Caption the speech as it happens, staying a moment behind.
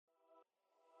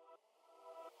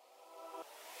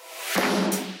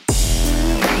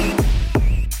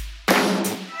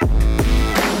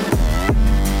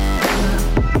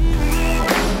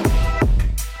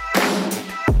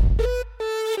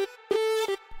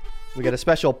We got a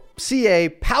special CA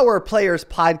Power Players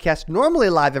podcast, normally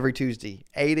live every Tuesday,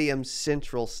 8 a.m.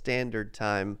 Central Standard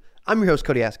Time. I'm your host,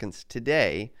 Cody Askins.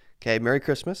 Today, okay, Merry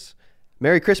Christmas.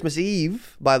 Merry Christmas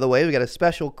Eve, by the way. We got a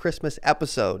special Christmas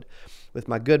episode with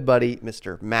my good buddy,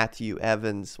 Mr. Matthew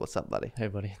Evans. What's up, buddy? Hey,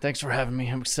 buddy. Thanks for having me.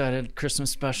 I'm excited. Christmas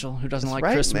special. Who doesn't like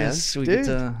right, Christmas? Man.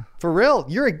 Dude, for real,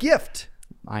 you're a gift.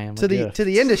 I am to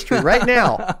the industry right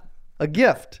now. A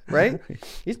gift, right?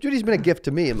 He's been a gift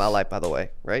to me in my life, by the way,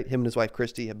 right? Him and his wife,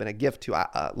 Christy, have been a gift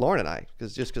to Lauren and I,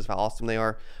 because of how awesome they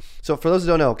are. So for those who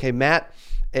don't know, okay, Matt,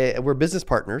 we're business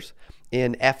partners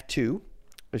in F2,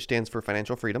 which stands for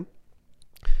Financial Freedom.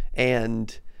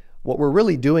 And what we're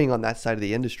really doing on that side of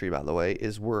the industry, by the way,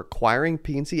 is we're acquiring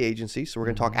P&C agencies. So we're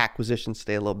going to talk acquisitions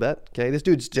today a little bit. Okay, this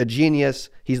dude's a genius.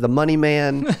 He's the money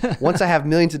man. Once I have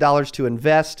millions of dollars to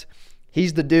invest,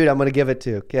 he's the dude I'm going to give it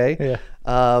to. Okay.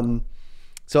 Yeah.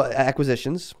 So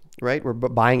acquisitions, right? We're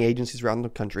buying agencies around the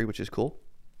country, which is cool.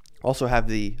 Also have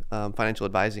the financial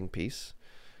advising piece,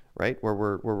 right? Where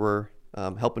we're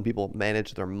helping people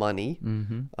manage their money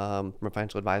from a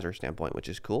financial advisor standpoint, which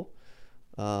is cool.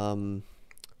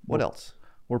 What else?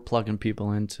 We're plugging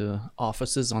people into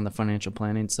offices on the financial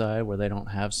planning side where they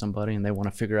don't have somebody and they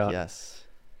want to figure out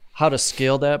how to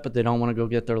scale that, but they don't want to go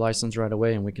get their license right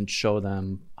away, and we can show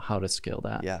them how to scale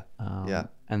that.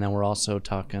 And then we're also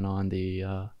talking on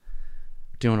the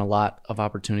doing a lot of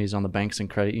opportunities on the banks and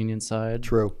credit union side.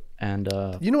 True. And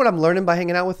you know what I'm learning by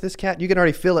hanging out with this cat? You can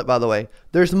already feel it, by the way.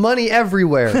 There's money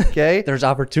everywhere, okay? There's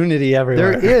opportunity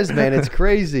everywhere. There is, man. It's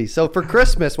crazy. So for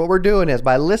Christmas, what we're doing is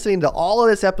by listening to all of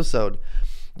this episode,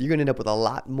 you're going to end up with a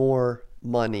lot more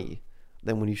money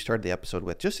than when you started the episode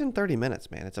with. Just in 30 minutes,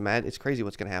 man. It's crazy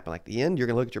what's going to happen. Like the end, you're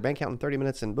going to look at your bank account in 30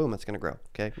 minutes and boom, it's going to grow.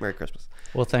 Okay? Merry Christmas.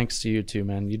 Well, thanks to you too,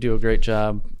 man. You do a great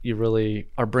job. You really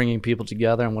are bringing people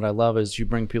together. And what I love is you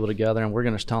bring people together and we're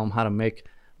going to tell them how to make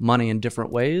money in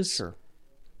different ways. Sure.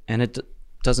 And it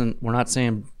doesn't, we're not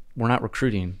saying we're not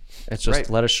recruiting. It's just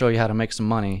let us show you how to make some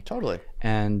money. Totally.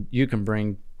 And you can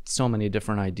bring so many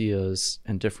different ideas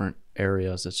in different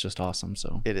areas. It's just awesome.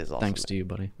 So it is awesome. Thanks to you,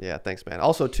 buddy. Yeah, thanks, man.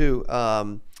 Also, too,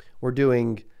 we're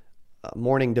doing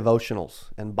morning devotionals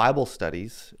and Bible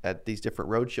studies at these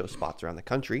different roadshow spots around the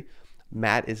country.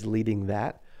 Matt is leading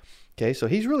that. Okay, so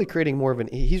he's really creating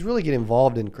he's really getting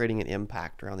involved in creating an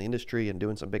impact around the industry and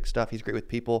doing some big stuff. He's great with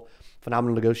people,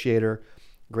 phenomenal negotiator,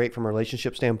 great from a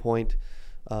relationship standpoint.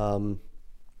 Only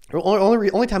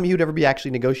time you'd ever be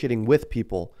actually negotiating with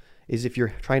people is if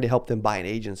you're trying to help them buy an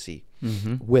agency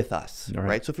with us,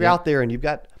 right? So if you're out there and you've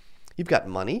got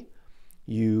money,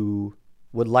 you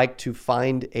would like to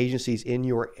find agencies in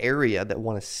your area that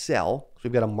want to sell. So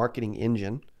we've got a marketing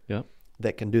engine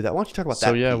that can do that. Why don't you talk about that?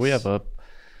 So yeah, piece?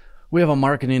 we have a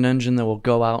marketing engine that will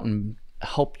go out and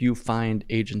help you find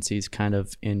agencies kind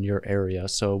of in your area.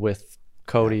 So with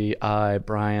Cody,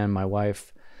 Brian, my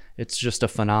wife, it's just a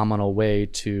phenomenal way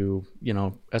to,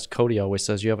 as Cody always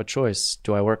says, you have a choice.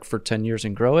 Do I work for 10 years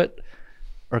and grow it?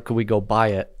 Or could we go buy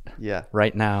it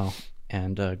right now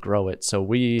and grow it? So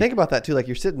we think about that too. Like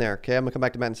you're sitting there, okay, I'm gonna come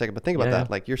back to Matt in a second, but think about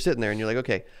that. Like you're sitting there and you're like,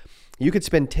 okay, you could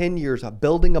spend 10 years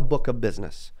building a book of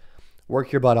business,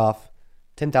 work your butt off,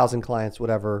 10,000 clients,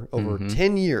 whatever, over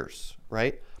 10 years,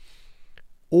 right?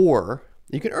 Or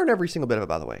you can earn every single bit of it,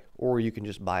 by the way, or you can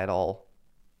just buy it all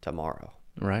tomorrow.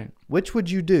 Right. Which would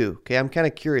you do? Okay, I'm kind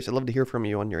of curious. I'd love to hear from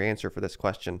you on your answer for this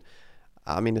question.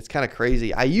 I mean, it's kind of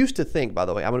crazy. I used to think, by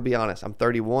the way, I'm going to be honest, I'm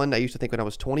 31. I used to think when I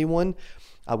was 21,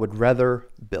 I would rather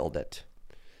build it.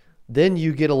 Then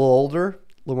you get a little older, a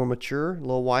little more mature, a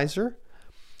little wiser,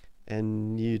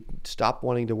 and you stop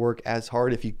wanting to work as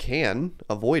hard if you can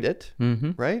avoid it,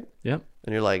 right? Yep.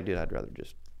 And you're like, dude, I'd rather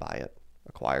just buy it,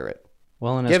 acquire it.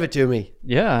 Well, and give it to me.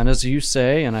 Yeah, and as you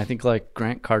say, and I think like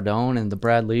Grant Cardone and the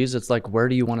Brad Lees, it's like, where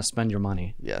do you want to spend your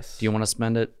money? Yes. Do you want to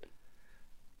spend it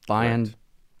buying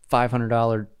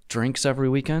 $500 drinks every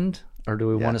weekend, or do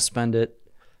we want to spend it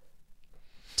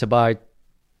to buy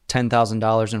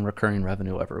 $10,000 in recurring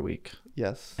revenue every week?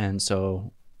 Yes. And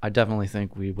so I definitely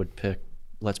think we would pick,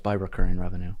 let's buy recurring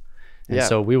revenue. And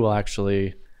so we will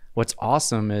actually, what's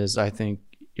awesome is I think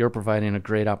you're providing a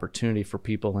great opportunity for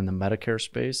people in the Medicare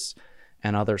space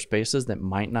and other spaces that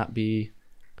might not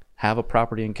have a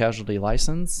property and casualty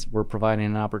license. We're providing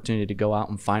an opportunity to go out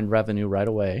and find revenue right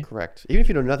away. Correct. Even if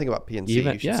you know nothing about P&C,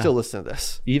 you should still listen to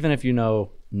this. Even if you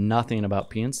know nothing about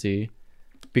P&C,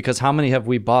 because how many have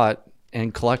we bought?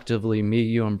 And collectively, me,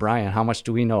 you, and Brian, how much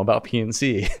do we know about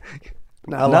P&C?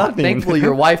 Nothing. Thankfully,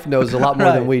 your wife knows a lot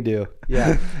more than we do.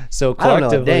 Yeah. So collectively, I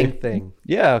don't know a dang thing.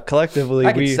 Yeah, collectively,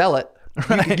 I could sell it.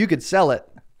 Right. You could sell it,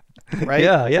 right?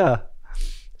 Yeah.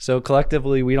 So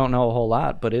collectively, we don't know a whole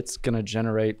lot, but it's going to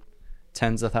generate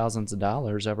tens of thousands of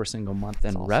dollars every single month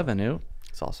in revenue.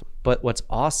 It's awesome. But what's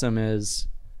awesome is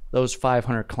those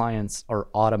 500 clients are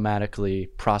automatically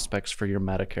prospects for your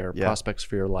Medicare, prospects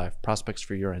for your life, prospects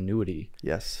for your annuity.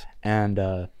 Yes. And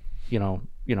you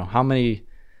know how many,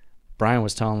 Brian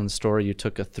was telling the story, you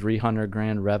took a 300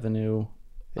 grand revenue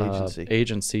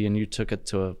agency and you took it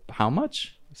to how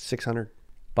much? 600.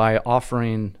 By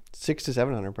offering 600 to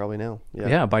 700 probably now.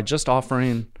 Yeah, by just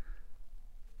offering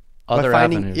other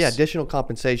avenues. Yeah, additional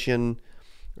compensation,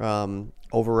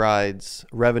 overrides,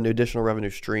 additional revenue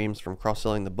streams from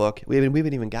cross-selling the book. We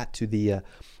haven't even got to the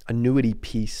annuity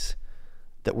piece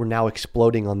that we're now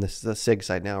exploding on the SIG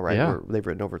side now, right? Yeah. They've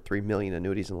written over 3 million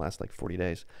annuities in the last like 40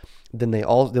 days. Then we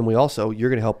also, you're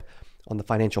going to help on the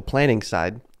financial planning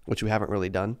side, which we haven't really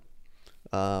done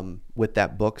with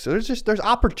that book. So there's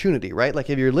opportunity, right? Like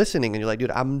if you're listening and you're like,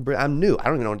 dude, I'm new. I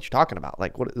don't even know what you're talking about.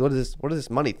 Like what is this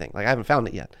money thing? Like I haven't found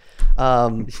it yet.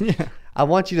 I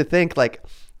want you to think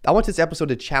I want this episode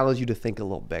to challenge you to think a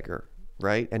little bigger,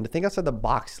 right? And to think outside the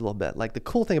box a little bit. Like the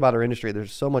cool thing about our industry,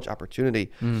 there's so much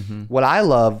opportunity. Mm-hmm. What I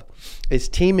love is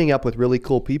teaming up with really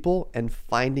cool people and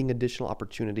finding additional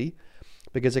opportunity,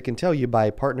 because I can tell you by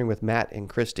partnering with Matt and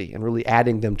Christy and really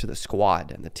adding them to the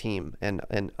squad and the team and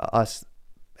us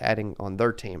adding on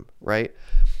their team, right?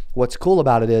 What's cool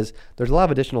about it is there's a lot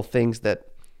of additional things that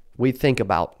we think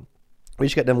about. We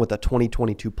just got done with a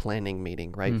 2022 planning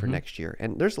meeting, right, for next year.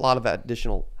 And there's a lot of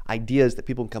additional ideas that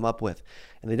people can come up with,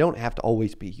 and they don't have to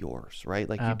always be yours, right?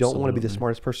 Like you don't want to be the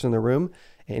smartest person in the room.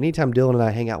 And anytime Dylan and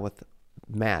I hang out with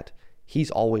Matt,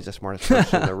 he's always the smartest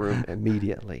person in the room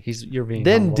immediately. You're being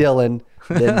then humble. Dylan,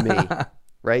 then me.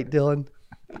 Right, Dylan?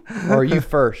 Or are you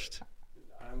first?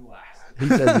 I'm last. He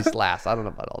says he's last. I don't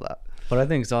know about all that. What I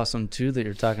think is awesome too that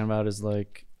you're talking about is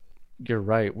like, you're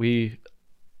right.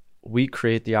 We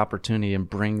create the opportunity and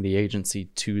bring the agency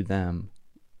to them.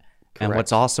 Correct. And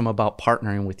what's awesome about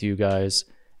partnering with you guys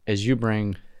is you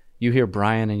hear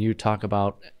Brian and you talk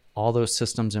about all those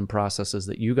systems and processes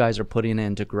that you guys are putting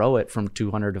in to grow it from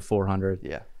 200 to 400.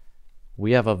 Yeah.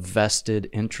 We have a vested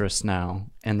interest now,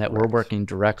 and that we're working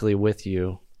directly with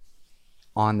you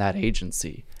on that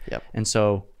agency. Yep. And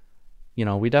so,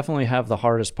 we definitely have the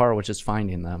hardest part, which is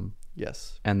finding them.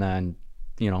 Yes. And then,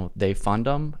 they fund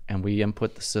them and we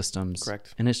input the systems.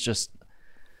 Correct. And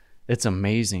it's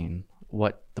amazing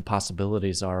what the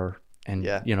possibilities are. And,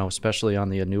 especially on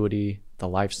the annuity, the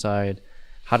life side,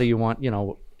 how do you want,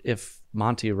 if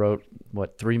Monty wrote,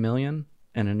 3 million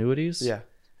in annuities? Yeah.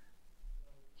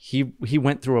 He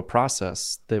went through a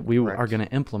process that we are going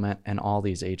to implement in all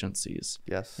these agencies.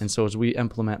 Yes. And so as we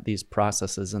implement these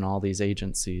processes in all these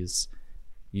agencies,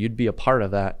 you'd be a part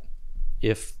of that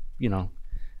if,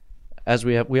 as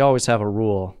we always have a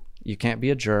rule, you can't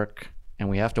be a jerk and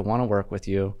we have to want to work with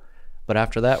you. But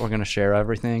after that, we're going to share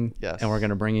everything. Yes. And we're going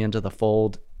to bring you into the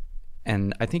fold.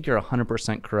 And I think you're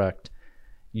 100% correct.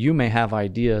 You may have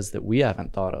ideas that we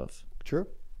haven't thought of. True.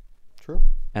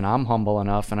 And I'm humble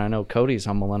enough, and I know Cody's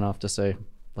humble enough to say,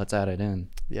 let's add it in.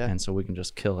 Yeah. And so we can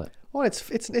just kill it. Well,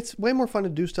 it's way more fun to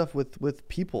do stuff with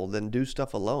people than do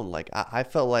stuff alone. Like I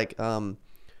felt like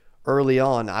early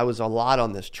on, I was a lot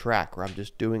on this track where I'm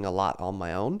just doing a lot on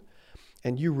my own.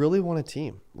 And you really want a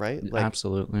team, right? Like,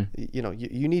 absolutely.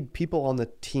 You need people on the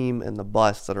team and the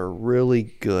bus that are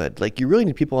really good. Like you really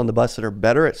need people on the bus that are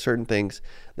better at certain things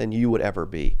than you would ever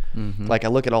be. Mm-hmm. Like I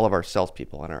look at all of our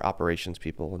salespeople and our operations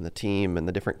people and the team and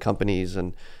the different companies.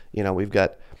 And, we've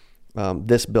got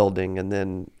this building, and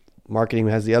then marketing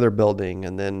has the other building.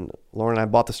 And then Lauren and I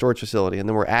bought the storage facility, and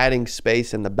then we're adding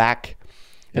space in the back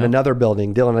in another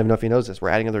building. Dylan, I don't even know if he knows this. We're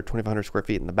adding another 2,500 square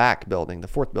feet in the back building, the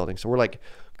fourth building. So we're like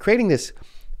creating this,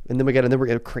 and then we're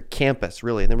going to campus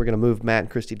really, and then we're going to move Matt and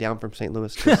Christy down from St.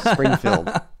 Louis to Springfield.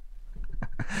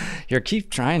 You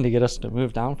keep trying to get us to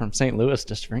move down from St. Louis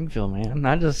to Springfield, man.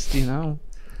 I just,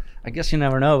 I guess you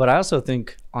never know. But I also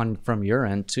think from your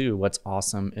end too, what's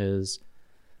awesome is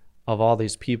of all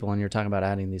these people, and you're talking about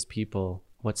adding these people,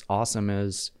 what's awesome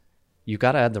is you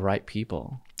got to add the right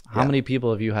people. How many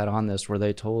people have you had on this where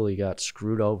they totally got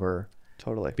screwed over?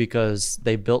 Totally. Because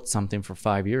they built something for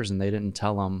 5 years and they didn't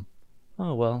tell them,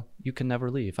 oh, well, you can never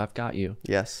leave. I've got you.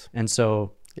 Yes. And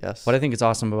so yes, what I think is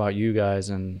awesome about you guys,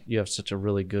 and you have such a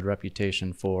really good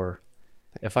reputation for,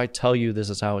 if I tell you this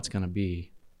is how it's going to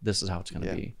be, this is how it's going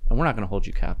to be. And we're not going to hold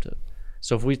you captive.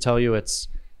 So if we tell you it's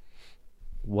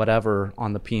whatever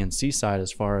on the PNC side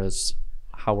as far as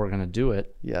how we're going to do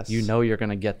it, yes, you're going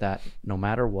to get that no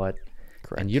matter what.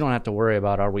 Correct. And you don't have to worry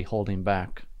about, are we holding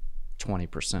back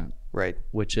 20%? Right.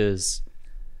 Which is,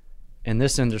 in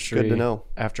this industry, good to know.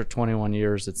 After 21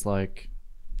 years, it's like,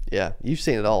 Yeah, you've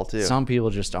seen it all too. Some people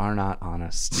just are not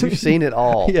honest. You've seen it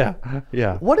all. Yeah.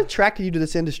 Yeah. What attracted you to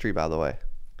this industry, by the way?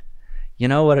 You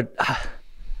know what?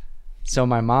 So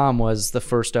my mom was the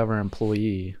first ever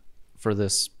employee for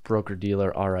this broker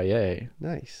dealer RIA,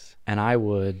 Nice. and I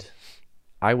would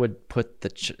put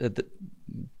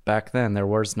back then there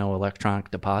was no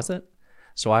electronic deposit,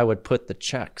 so I would put the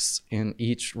checks in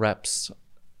each rep's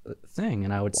thing,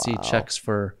 and I would see checks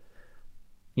for,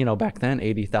 back then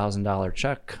 $80,000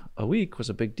 check a week was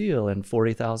a big deal, and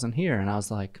 40,000 here, and I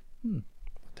was like, What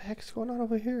the heck is going on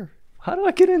over here? how do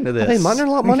I get into this? Are they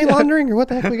money laundering, or what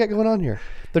the heck we got going on here?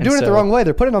 They're doing it the wrong way.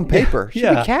 They're putting it on paper. Should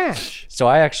be cash. So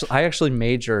I actually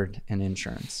majored in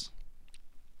insurance.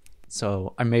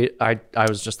 So I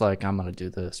was just like, I'm gonna do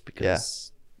this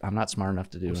because I'm not smart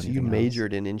enough to do anything. So you else.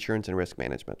 majored in insurance and risk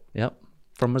management. Yep,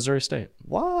 from Missouri State.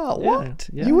 Wow. Yeah, What?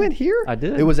 yeah. You went here? I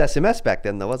did. It was SMS back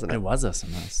then, though, wasn't it? It was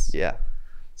SMS. Yeah.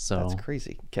 So That's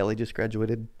crazy. Kelly just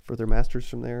graduated for their master's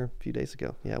from there a few days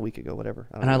ago. Yeah, a week ago, whatever.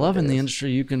 and I love in the industry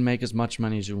you can make as much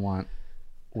money as you want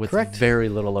with Correct. very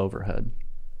little overhead.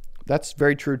 That's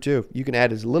very true too. You can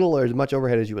add as little or as much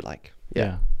overhead as you would like.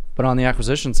 Yeah. But on the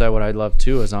acquisition side, what I love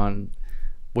too is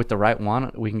with the right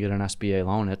one, we can get an SBA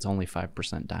loan. It's only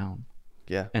 5% down.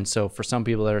 Yeah. And so for some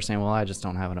people that are saying, well, I just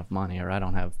don't have enough money, or I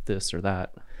don't have this or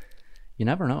that, you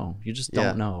never know. You just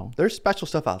don't know. There's special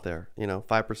stuff out there,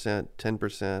 5%,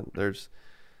 10%. There's,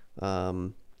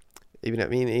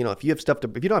 if you have stuff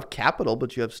if you don't have capital,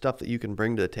 but you have stuff that you can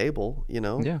bring to the table,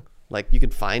 Yeah. like you can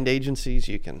find agencies,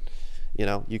 you can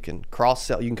cross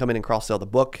sell, you can come in and cross sell the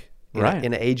book in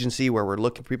an agency where we're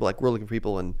looking for people, like we're looking for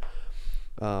people in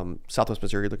Southwest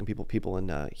Missouri, looking for people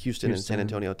in Houston and San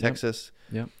Antonio, Texas.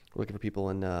 Yep. We're looking for people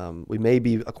in, we may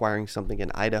be acquiring something in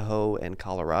Idaho and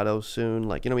Colorado soon.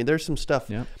 Like, there's some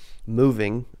stuff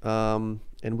moving. And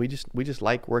we just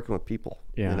like working with people.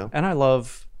 Yeah. And I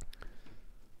love,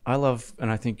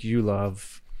 and I think you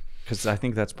love, because I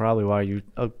think that's probably why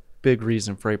a big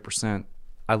reason for 8%.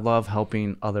 I love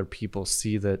helping other people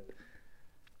see that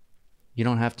you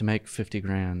don't have to make 50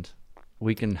 grand.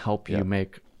 We can help you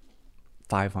make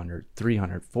 500,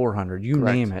 300, 400, you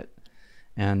Correct. name it.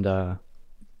 And,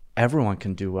 everyone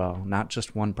can do well, not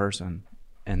just one person.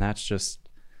 And that's just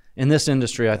in this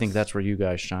industry. I think that's where you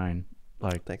guys shine.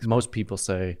 Like Thanks, most people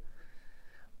say,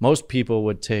 most people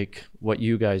would take what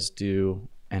you guys do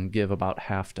and give about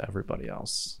half to everybody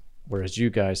else. Whereas you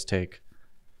guys take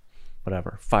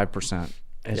whatever, 5%.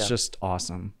 It's just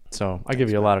awesome. So I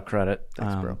give you a lot of credit.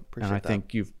 Thanks, bro. Appreciate and I that.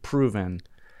 think you've proven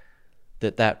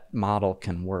that model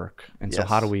can work. And so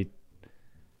how do we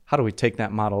take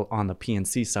that model on the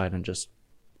PNC side and just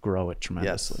grow it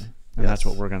tremendously? And that's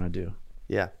what we're going to do.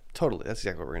 Yeah, totally. That's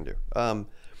exactly what we're going to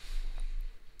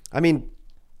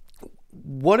do.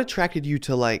 What attracted you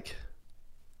to like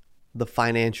the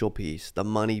financial piece, the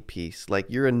money piece? Like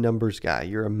you're a numbers guy,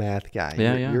 you're a math guy.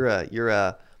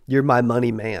 You're my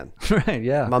money man. Right.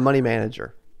 Yeah. My money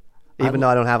manager. Even though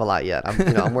I don't have a lot yet.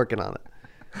 I'm working on it.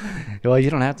 Well,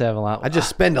 you don't have to have a lot. I just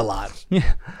spend a lot.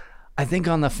 Yeah. I think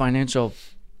on the financial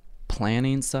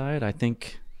planning side, I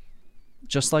think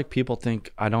just like people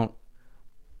think I don't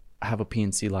have a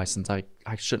PNC license, I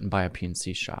shouldn't buy a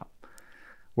PNC shop.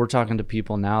 We're talking to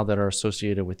people now that are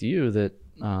associated with you that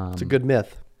It's a good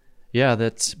myth. Yeah,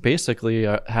 that's basically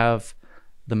have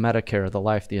the Medicare, the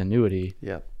life, the annuity.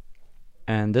 Yeah.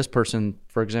 And this person,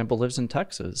 for example, lives in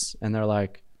Texas, and they're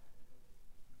like,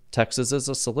 Texas is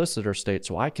a solicitor state,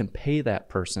 so I can pay that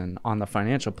person on the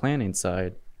financial planning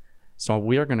side. So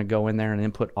we are going to go in there and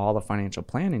input all the financial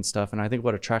planning stuff. And I think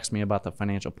what attracts me about the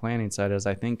financial planning side is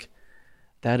I think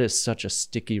that is such a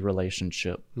sticky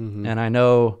relationship. Mm-hmm. And I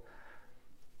know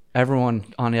everyone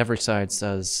on every side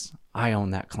says, I own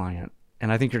that client.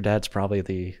 And I think your dad's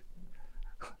probably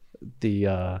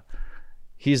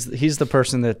he's the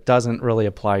person that doesn't really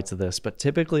apply to this. But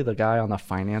typically the guy on the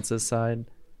finances side,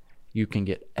 you can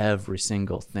get every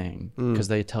single thing because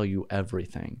they tell you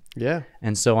everything. Yeah.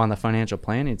 And so on the financial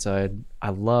planning side, I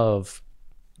love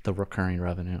the recurring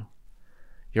revenue.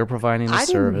 You're providing a service.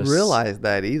 I didn't realize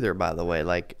that either, by the way,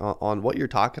 like on what you're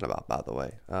talking about, by the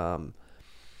way. And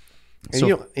so,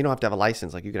 you don't have to have a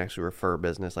license. Like you can actually refer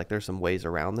business. Like there's some ways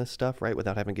around this stuff, right?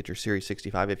 Without having to get your Series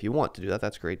 65. If you want to do that,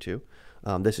 that's great too.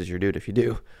 This is your dude if you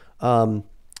do.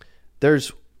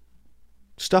 There's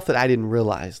stuff that I didn't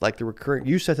realize, like the recurring.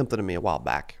 You said something to me a while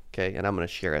back, okay, and I'm going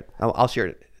to share it. I'll share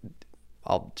it.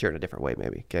 I'll share it in a different way,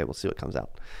 maybe. Okay, we'll see what comes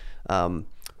out.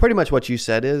 Pretty much what you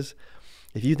said is,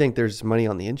 if you think there's money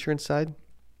on the insurance side,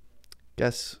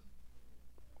 guess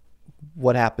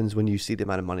what happens when you see the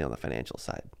amount of money on the financial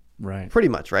side? Right. Pretty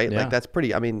much, right? Yeah. Like that's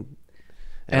pretty. I mean,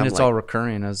 and it's all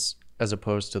recurring as as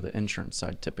opposed to the insurance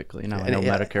side typically. Now, I And know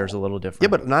yeah, Medicare is a little different. Yeah,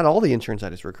 but not all the insurance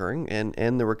side is recurring, and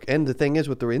the thing is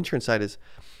with the insurance side is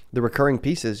the recurring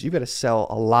pieces. You've got to sell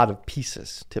a lot of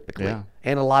pieces typically, Yeah.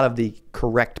 and a lot of the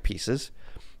correct pieces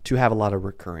to have a lot of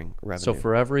recurring revenue. So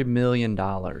for every $1 million,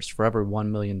 for every $1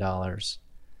 million,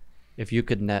 if you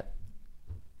could net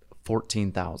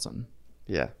 14,000,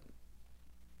 yeah,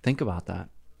 think about that.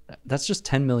 That's just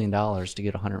 $10 million to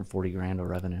get 140 grand of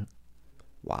revenue.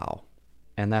 wow,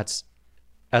 And that's,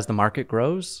 as the market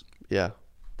grows, yeah,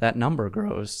 that number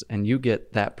grows and you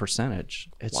get that percentage.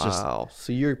 It's just, wow.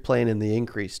 So you're playing in the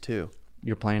increase too.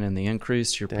 you're playing in the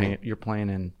increase, you're Dang. you're playing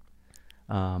in,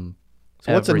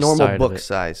 So what's a every normal side of book it.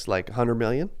 size? Like 100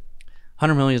 million?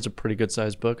 100 million is a pretty good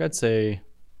sized book. I'd say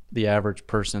the average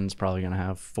person's probably going to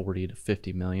have 40 to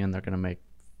 50 million. They're going to make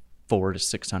 400 to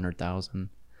 600,000.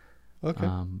 Okay.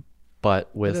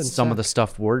 But with doesn't some of suck. the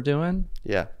stuff we're doing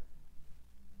Yeah.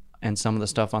 and some of the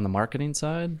stuff on the marketing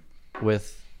side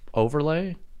with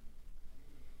overlay,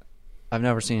 I've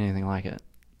never seen anything like it.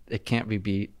 It can't be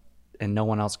beat and no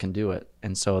one else can do it.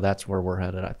 And so that's where we're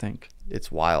headed, I think.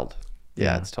 It's wild. Yeah,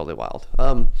 Yeah. it's totally wild.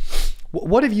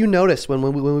 What have you noticed when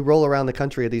we roll around the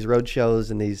country at these road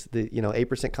shows and the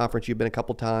 8% conference? You've been a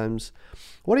couple times.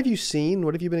 What have you seen?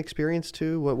 What have you been experienced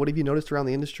to? What have you noticed around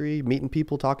the industry? Meeting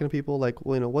people, talking to people. Like,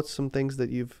 what's some things that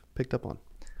you've picked up on?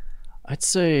 I'd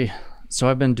say, so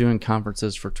I've been doing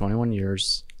conferences for 21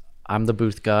 years. I'm the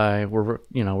booth guy. We're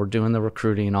doing the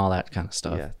recruiting and all that kind of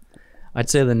stuff. Yeah. I'd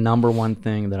say the number one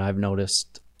thing that I've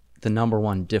noticed, the number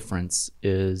one difference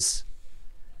is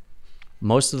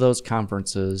most of those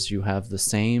conferences, you have the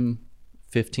same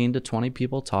 15 to 20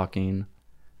 people talking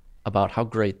about how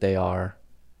great they are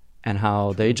and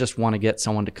how they just want to get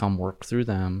someone to come work through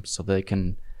them so they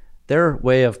can, their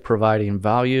way of providing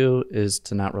value is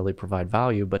to not really provide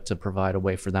value, but to provide a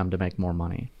way for them to make more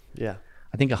money. Yeah.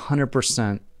 I think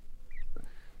 100%,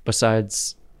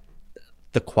 besides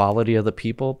the quality of the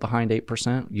people behind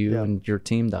 8%, you Yeah. and your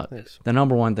team, Thanks. the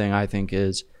number one thing I think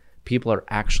is people are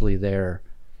actually there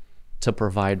to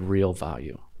provide real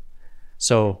value.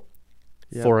 So,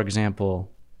 Yeah. for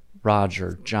example,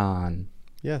 Roger, John,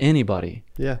 Yeah. anybody,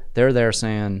 Yeah. they're there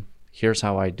saying, here's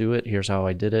how I do it, here's how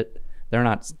I did it. They're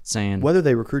not saying, Whether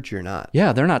they recruit you or not.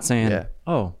 yeah, they're not saying, Yeah.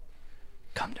 oh,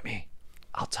 come to me,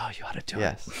 I'll tell you how to do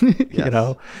Yes. it. Yes. You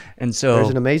know? And so There's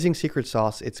an amazing secret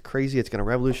sauce. It's crazy. It's going to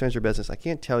revolutionize your business. I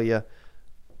can't tell you,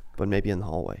 but maybe in the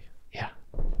hallway. yeah.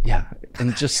 Yeah.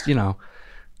 And just, we're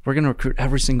going to recruit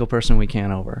every single person we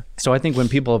can over. So I think when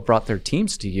people have brought their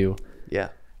teams to you, Yeah.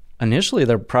 initially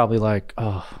they're probably like,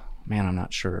 oh, man, I'm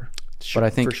not sure. But I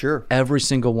think for sure. every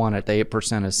single one at the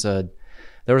 8% has said,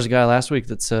 there was a guy last week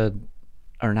that said,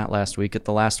 or not last week, at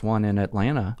the last one in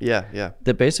Atlanta, Yeah. Yeah.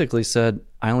 that basically said,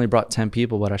 I only brought 10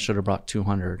 people, but I should have brought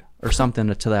 200 or something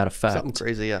to that effect. Something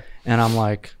crazy. Yeah. And I'm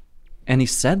like, and he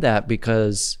said that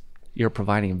because you're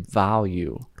providing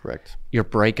value. Correct. Your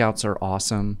breakouts are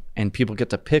awesome, and people get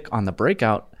to pick on the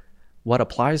breakout what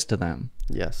applies to them.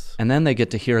 Yes. And then they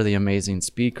get to hear the amazing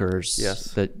speakers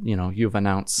Yes. that, you've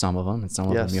announced some of them and some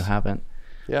of Yes. them you haven't.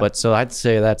 Yeah. But so I'd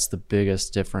say that's the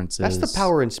biggest difference. That's the is-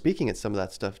 power in speaking at some of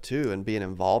that stuff too, and being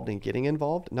involved and getting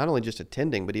involved. Not only just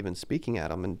attending, but even speaking at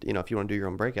them. And if you want to do your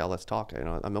own breakout, let's talk.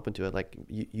 I'm open to it. Like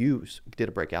you did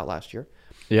a breakout last year,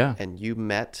 Yeah. and you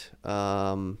met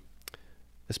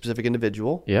a specific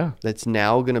individual. Yeah. That's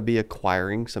now going to be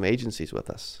acquiring some agencies with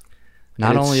us.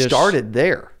 Not And it only is started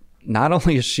there. Not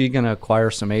only is she going to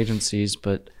acquire some agencies,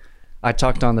 but I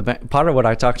talked on the part of what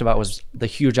I talked about was the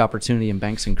huge opportunity in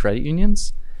banks and credit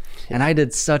unions. And I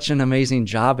did such an amazing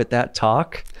job at that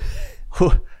talk.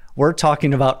 We're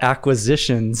talking about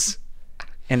acquisitions,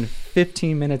 and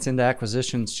 15 minutes into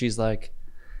acquisitions, she's like,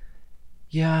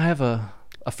 yeah, I have a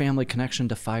family connection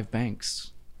to 5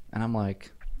 banks. And I'm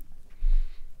like,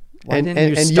 why didn't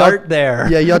you start y'all- there?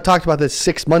 Yeah, y'all talked about this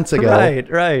 6 months ago.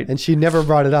 Right. And she never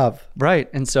brought it up. Right.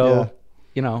 And so,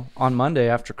 on Monday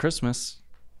after Christmas,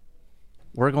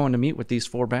 we're going to meet with these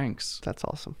 4 banks. That's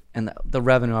awesome. And the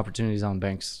revenue opportunities on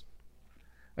banks,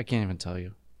 I can't even tell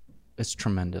you. It's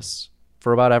tremendous.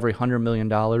 For about every $100 million,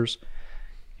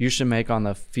 you should make on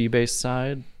the fee-based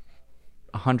side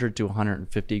 100 to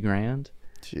 150 grand.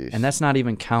 Jeez. And that's not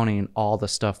even counting all the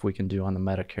stuff we can do on the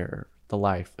Medicare, the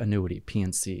life, annuity,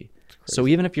 PNC. So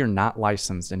even if you're not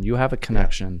licensed and you have a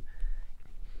connection,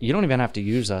 you don't even have to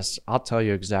use us. I'll tell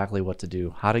you exactly what to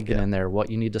do, how to get in there, what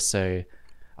you need to say.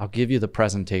 I'll give you the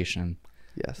presentation.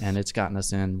 Yes. And it's gotten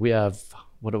us in. We have,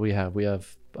 what do we have? We have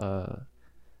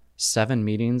 7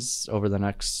 meetings over the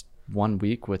next 1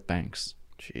 week with banks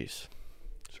Jeez.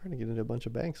 Trying to get into a bunch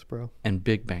of banks, bro. and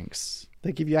big banks.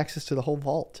 They give you access to the whole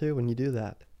vault too when you do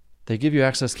that. They give you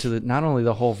access to not only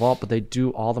the whole vault, but they do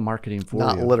all the marketing for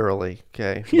Not you. literally,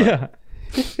 okay? Yeah.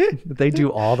 They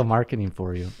do all the marketing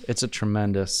for you. It's a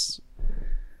tremendous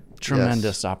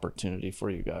opportunity for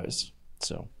you guys.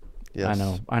 So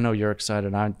Yes. I know you're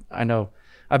excited. I know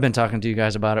I've been talking to you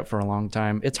guys about it for a long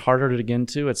time. It's harder to get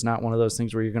into. It's not one of those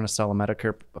things where you're going to sell a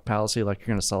Medicare policy like you're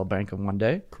going to sell a bank in one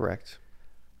day. Correct.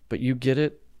 But you get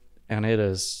it, and it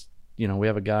is, we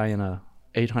have a guy in a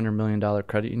 $800 million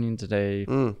credit union today.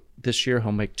 This year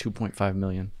he'll make $2.5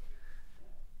 million.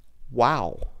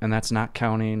 Wow. And that's not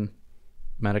counting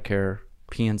Medicare,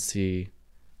 PNC,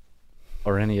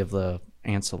 or any of the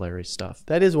ancillary stuff.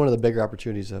 That is one of the bigger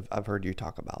opportunities I've heard you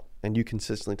talk about. And you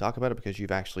consistently talk about it because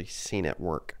you've actually seen it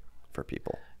work for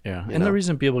people. Yeah. You And know? the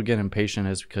reason people get impatient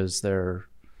is because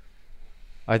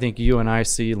I think you and I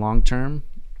see long term,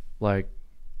 like,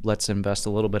 let's invest a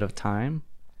little bit of time.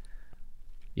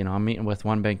 I'm meeting with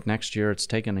one bank next year. It's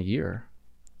taken a year.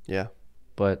 Yeah.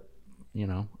 But,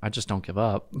 I just don't give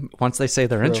up. Once they say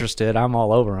they're interested, I'm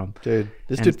all over them. Dude,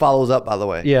 dude follows up, by the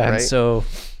way. Yeah. Right? And so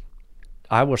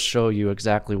I will show you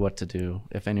exactly what to do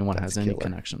if anyone That's has any killer.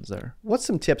 connections there. What's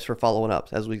some tips for following up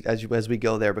as we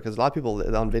go there? Because a lot of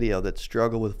people on video that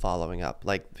struggle with following up.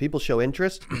 Like, people show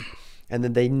interest and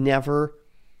then they never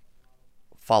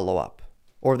follow up.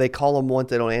 Or they call them once,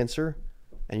 they don't answer,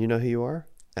 and you know who you are,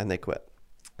 and they quit.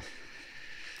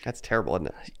 That's terrible, isn't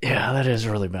it? Yeah, that is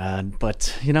really bad.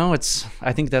 But,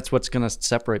 I think that's what's going to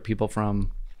separate people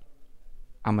from,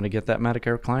 I'm going to get that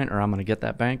Medicare client, or I'm going to get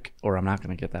that bank, or I'm not going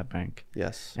to get that bank.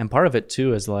 Yes. And part of it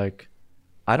too is like,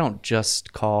 I don't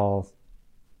just call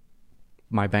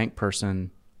my bank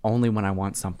person only when I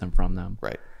want something from them.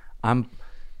 Right. I'm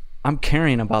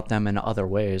caring about them in other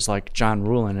ways. Like John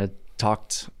Rulin had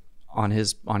talked on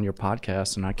your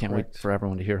podcast, and I can't wait for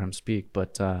everyone to hear him speak.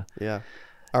 But Yeah.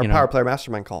 Our Power Player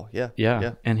Mastermind call.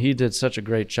 Yeah. And he did such a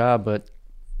great job. But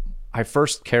I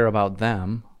first care about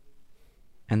them,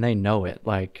 and they know it.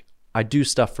 Like, I do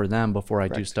stuff for them before I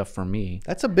do stuff for me.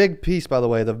 That's a big piece, by the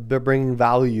way, the bringing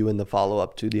value in the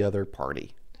follow-up to the other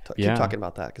party. Keep talking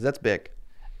about that, because that's big.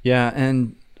 Yeah,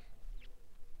 and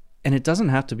it doesn't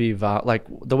have to be like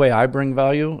the way I bring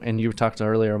value. And you talked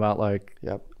earlier about like,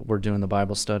 we're doing the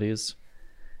Bible studies.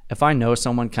 If I know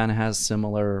someone kind of has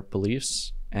similar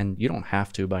beliefs, and you don't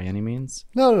have to by any means.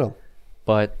 No.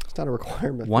 But it's not a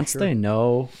requirement. Once they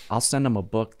know, I'll send them a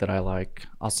book that I like.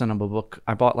 I'll send them a book.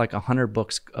 I bought like 100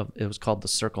 books. It was called The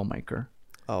Circle Maker.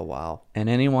 Oh, wow. And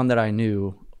anyone that I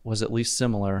knew was at least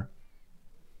similar,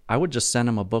 I would just send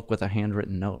them a book with a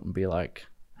handwritten note and be like,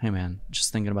 hey, man,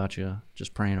 just thinking about you,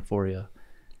 just praying for you.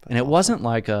 And it wasn't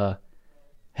like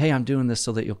hey, I'm doing this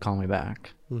so that you'll call me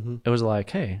back. Mm-hmm. It was like,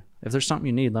 hey, if there's something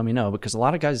you need, let me know. Because a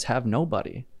lot of guys have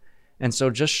nobody. And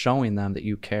so just showing them that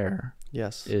you care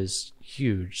is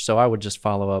huge. So I would just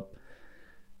follow up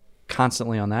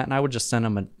constantly on that. And I would just send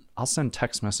them I'll send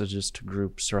text messages to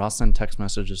groups, or I'll send text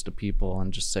messages to people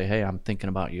and just say, hey, I'm thinking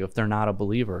about you. If they're not a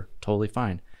believer, totally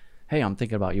fine. Hey, I'm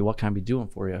thinking about you. What can I be doing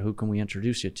for you? Who can we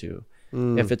introduce you to?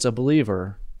 If it's a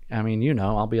believer, I mean,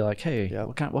 I'll be like, hey,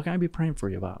 what can I be praying for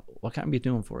you about? What can I be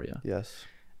doing for you? Yes.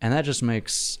 And that just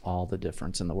makes all the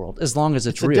difference in the world, as long as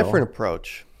it's a real. Different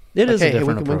approach. It is a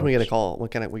different approach. When can we get a call? When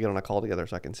can we get on a call together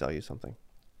so I can sell you something?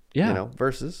 Yeah.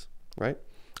 Versus, right?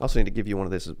 I also need to give you one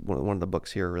of the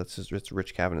books here. It's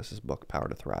Rich Cavaniss' book, Power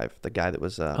to Thrive. The guy that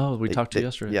was we talked to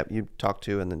yesterday. Yeah, you talked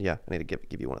to, and then I need to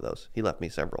give you one of those. He left me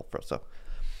several,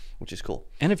 which is cool.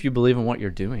 And if you believe in what you're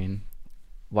doing,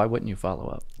 why wouldn't you follow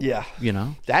up? Yeah.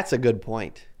 That's a good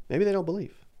point. Maybe they don't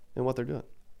believe in what they're doing.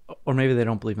 Or maybe they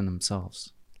don't believe in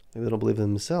themselves. Maybe they don't believe in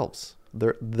themselves.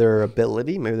 Their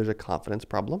ability. Maybe there's a confidence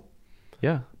problem.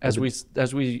 Yeah. As I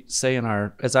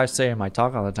say in my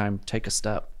talk all the time, take a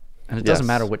step. And it doesn't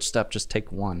matter which step, just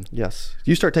take one. Yes. If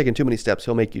you start taking too many steps,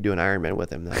 he'll make you do an Ironman with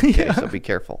him. Okay, so be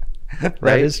careful. Right?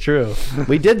 That is true.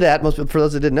 We did that. For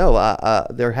those that didn't know,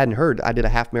 hadn't heard, I did a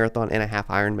half marathon and a half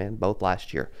Ironman both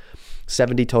last year.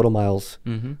 70 total miles,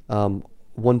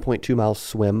 1.2 miles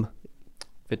swim,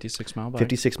 56 mile bike.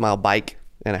 56 mile bike,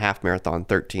 and a half marathon,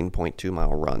 13.2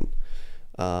 mile run,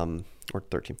 or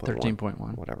 13.1.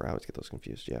 13.1. Whatever. I always get those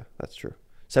confused. Yeah, that's true.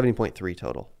 70.3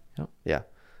 total. Yep.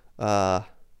 Yeah.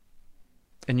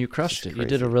 And you crushed it. You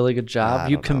did a really good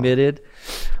job. You committed.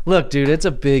 Look, dude, it's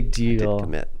a big deal. I did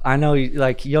commit. I know, you're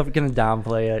going to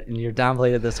downplay it, and you're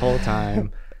downplaying it this whole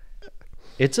time.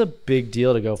 It's a big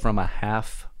deal to go from a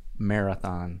half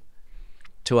marathon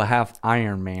to a half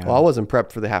Ironman. Well, I wasn't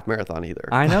prepped for the half marathon either.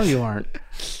 I know you aren't.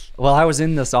 Well, I was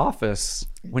in this office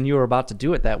when you were about to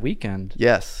do it that weekend.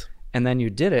 Yes. And then you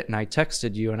did it, and I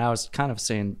texted you, and I was kind of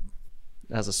saying,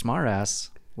 as a smart ass,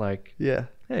 like, yeah,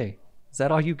 hey, Is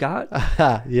that all you got?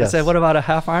 Yes. I said, what about a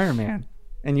half Ironman?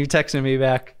 And you texted me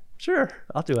back, sure,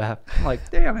 I'll do a half. I'm like,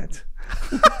 damn it.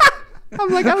 I'm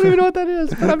like, I don't even know what that is,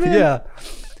 but I'm in. Yeah.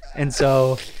 And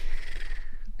so,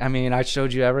 I mean, I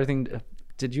showed you everything.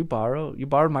 You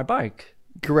borrowed my bike.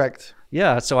 Correct.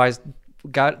 Yeah. So I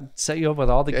set you up with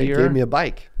all the He gear. gave me a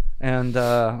bike. And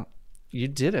you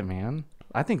did it, man.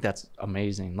 I think that's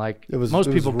amazing. Like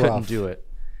most people rough. couldn't do it.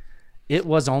 It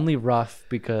was only rough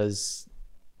because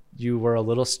you were a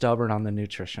little stubborn on the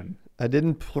nutrition. I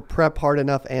didn't prep hard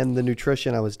enough, and the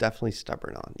nutrition I was definitely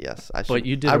stubborn on. Yes, I should. But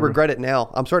you did. I regret it now.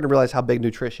 I'm starting to realize how big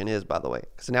nutrition is, by the way.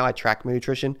 Because now I track my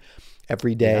nutrition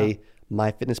every day. Yeah.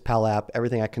 My MyFitnessPal app,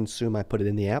 everything I consume, I put it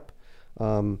in the app.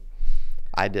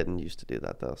 I didn't used to do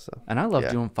that though. So. And I love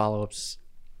doing follow-ups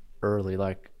early.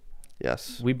 Like,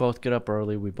 yes, we both get up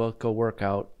early. We both go work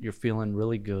out. You're feeling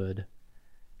really good.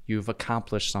 You've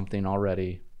accomplished something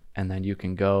already, and then you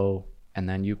can go, and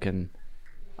then you can.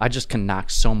 I just can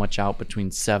knock so much out between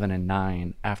 7 and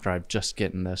 9 after I've just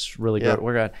gotten this really good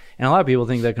workout. And a lot of people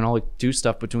think they can only do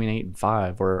stuff between 8 and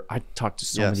 5. Where I talk to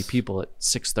so many people at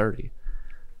 6:30,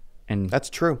 and that's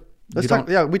true. Let's talk.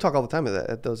 Yeah, we talk all the time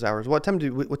at those hours. What time do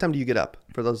you get up?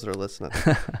 For those that are listening,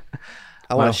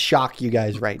 I want to shock you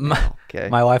guys right now. Okay,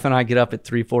 my wife and I get up at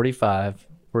 3:45.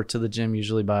 We're to the gym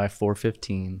usually by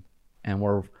 4:15, and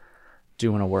we're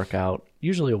doing a workout,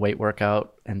 usually a weight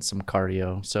workout and some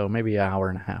cardio. So maybe an hour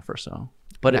and a half or so.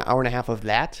 But an hour and a half of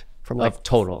that from like of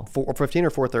total 4:15 or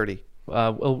 4:30.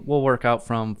 We'll work out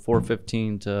from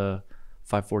 4:15 to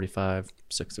 5:45,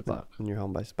 6 o'clock. And you're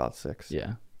home by about 6.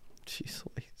 Yeah. Jeez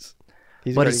Louise.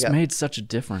 But it's made such a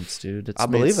difference, dude. It's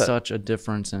made such a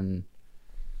difference in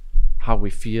how we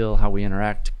feel, how we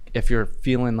interact. If you're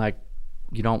feeling like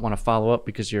you don't want to follow up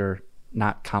because you're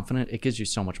not confident, it gives you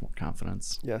so much more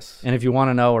confidence. Yes. And if you want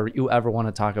to know, or you ever want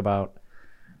to talk about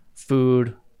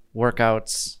food,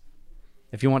 workouts,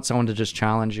 if you want someone to just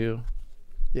challenge you,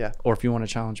 or if you want to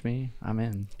challenge me, I'm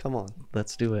in. Come on,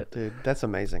 let's do it, dude. That's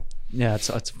amazing. Yeah,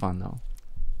 it's fun though.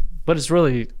 But it's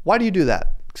really, why do you do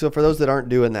that? So for those that aren't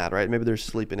doing that, right? Maybe they're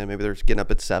sleeping in, maybe they're getting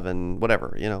up at 7,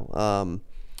 whatever.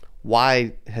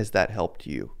 Why has that helped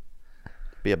you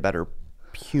be a better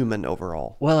human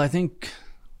overall? Well, I think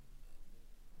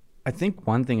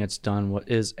one thing it's done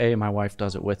is my wife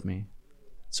does it with me,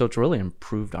 so it's really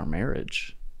improved our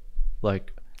marriage.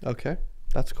 Like, okay,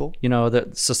 that's cool.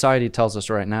 That society tells us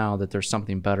right now that there's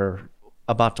something better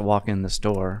about to walk in this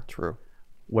door. True.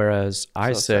 Whereas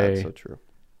I say, sad, so true.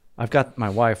 I've got my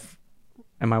wife,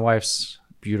 and my wife's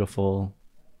beautiful.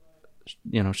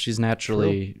 She's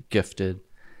naturally gifted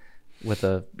with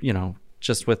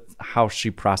just with how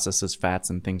she processes fats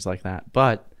and things like that.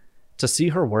 But to see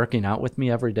her working out with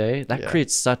me every day, that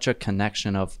creates such a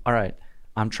connection of, all right,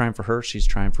 I'm trying for her, she's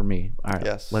trying for me. All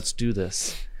right, let's do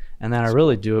this. And then I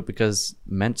really do it because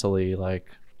mentally, like,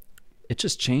 it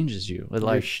just changes you.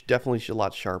 You're definitely a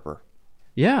lot sharper.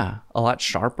 Yeah, a lot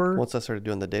sharper. Once I started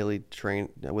doing the daily train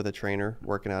with a trainer,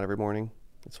 working out every morning,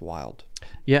 it's wild.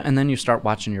 Yeah, and then you start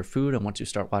watching your food, and once you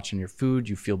start watching your food,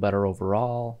 you feel better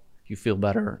overall. You feel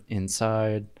better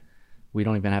inside. We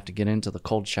don't even have to get into the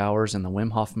cold showers and the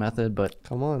Wim Hof method, but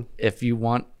come on. If you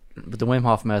want, but the Wim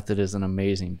Hof method is an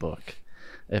amazing book.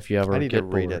 If you ever I need to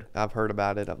read bored. it. I've heard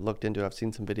about it. I've looked into it. I've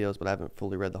seen some videos, but I haven't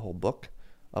fully read the whole book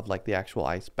of like the actual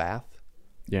ice bath.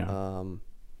 Yeah.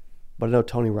 But I know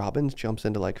Tony Robbins jumps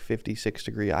into like 56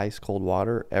 degree ice cold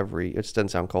water it doesn't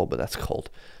sound cold, but that's cold,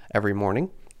 every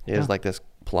morning. He has like this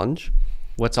plunge.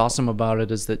 What's awesome about it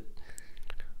is that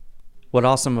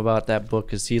that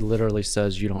book is he literally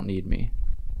says, you don't need me.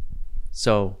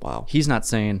 So He's not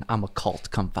saying I'm a cult,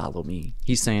 come follow me.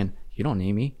 He's saying, you don't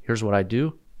need me. Here's what I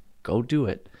do. Go do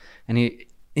it. And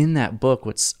in that book,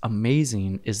 what's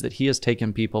amazing is that he has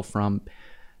taken people from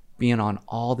being on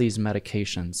all these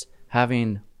medications,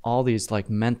 having all these like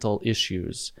mental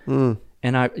issues. And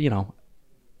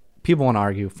people want to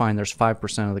argue, fine, there's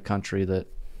 5% of the country that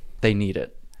they need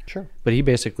it. Sure. But he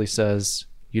basically says,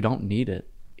 you don't need it.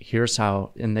 Here's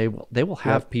how, and they will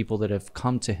have people that have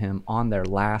come to him on their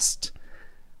last,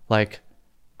 like,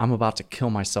 I'm about to kill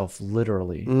myself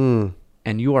literally.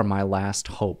 And you are my last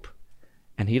hope.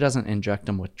 And he doesn't inject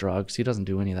them with drugs. He doesn't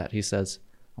do any of that. He says,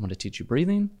 I'm going to teach you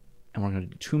breathing, and we're going to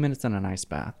do 2 minutes in an ice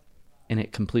bath. And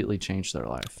it completely changed their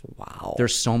life. Wow.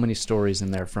 There's so many stories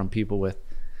in there from people with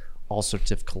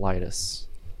ulcerative colitis,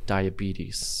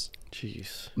 diabetes,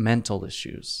 mental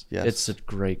issues. Yes. It's a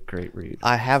great, great read.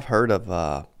 I have heard of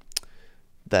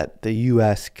that the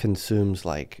U.S. consumes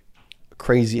like a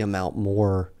crazy amount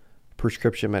more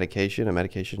prescription medication and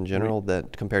medication in general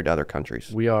that compared to other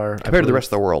countries. We are Compared to the rest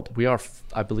of the world. We are,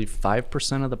 I believe,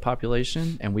 5% of the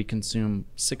population, and we consume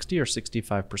 60 or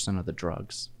 65% of the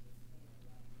drugs.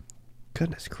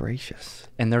 Goodness gracious.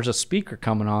 And there's a speaker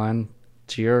coming on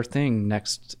to your thing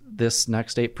next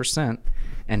 8%,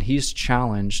 and he's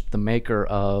challenged the maker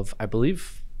of, I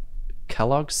believe,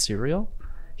 Kellogg's cereal.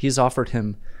 He's offered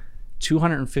him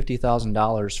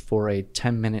 $250,000 for a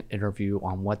 10-minute interview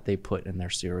on what they put in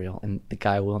their cereal, and the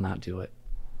guy will not do it.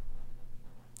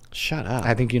 Shut up.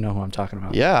 I think you know who I'm talking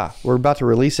about. Yeah. We're about to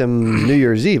release him New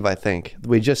Year's Eve, I think.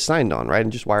 We just signed on, right?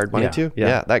 And just wired money to?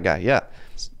 Yeah. That guy. Yeah.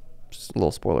 Just a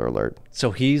little spoiler alert. So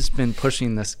he's been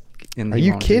pushing this in the Are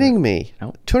you kidding me?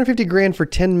 Nope. $250,000 for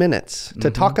 10 minutes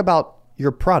to talk about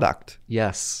your product,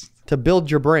 Yes. to build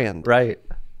your brand, Right.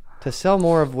 to sell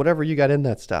more of whatever you got in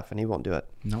that stuff, and he won't do it.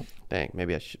 Nope. Dang,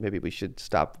 maybe we should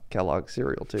stop Kellogg's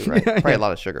cereal too, right? Probably a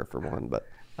lot of sugar for one, but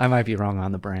I might be wrong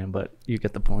on the brand, but you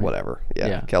get the point. whatever.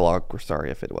 Yeah. Kellogg, we're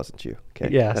sorry if it wasn't you. Okay.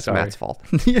 Yeah, That's sorry. Matt's fault.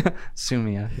 Yeah. Sue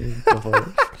me. Yeah. Go for it.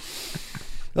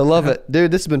 I love it.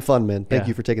 Dude, this has been fun, man. Thank Yeah.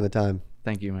 you for taking the time.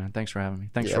 Thank you, man. Thanks for having me.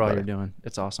 Thanks Yeah, for all buddy. you're doing.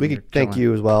 It's awesome. We You're could thank killing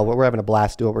you as well. We're having a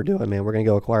blast doing what we're doing, man. We're going to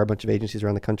go acquire a bunch of agencies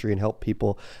around the country and help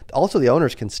people. Also, the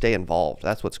owners can stay involved.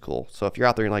 That's what's cool. So if you're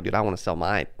out there and you're like, dude, I want to sell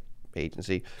my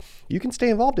agency, you can stay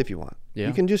involved if you want. Yeah.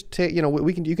 You can just take,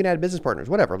 you can add business partners,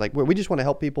 whatever. Like we just want to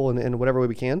help people in whatever way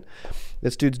we can.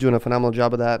 This dude's doing a phenomenal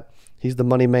job of that. He's the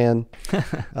money man,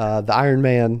 the Iron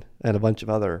Man, and a bunch of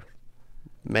other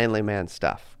manly man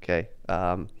stuff. Okay.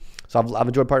 So I've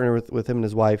enjoyed partnering with him and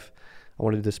his wife. I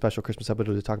wanted to do this special Christmas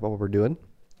episode to talk about what we're doing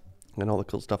and all the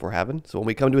cool stuff we're having. So when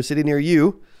we come to a city near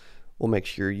you, we'll make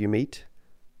sure you meet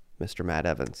Mr. Matt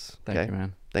Evans. Thank you,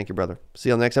 man. Thank you, brother. See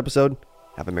you on the next episode.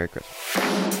 Have a Merry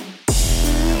Christmas.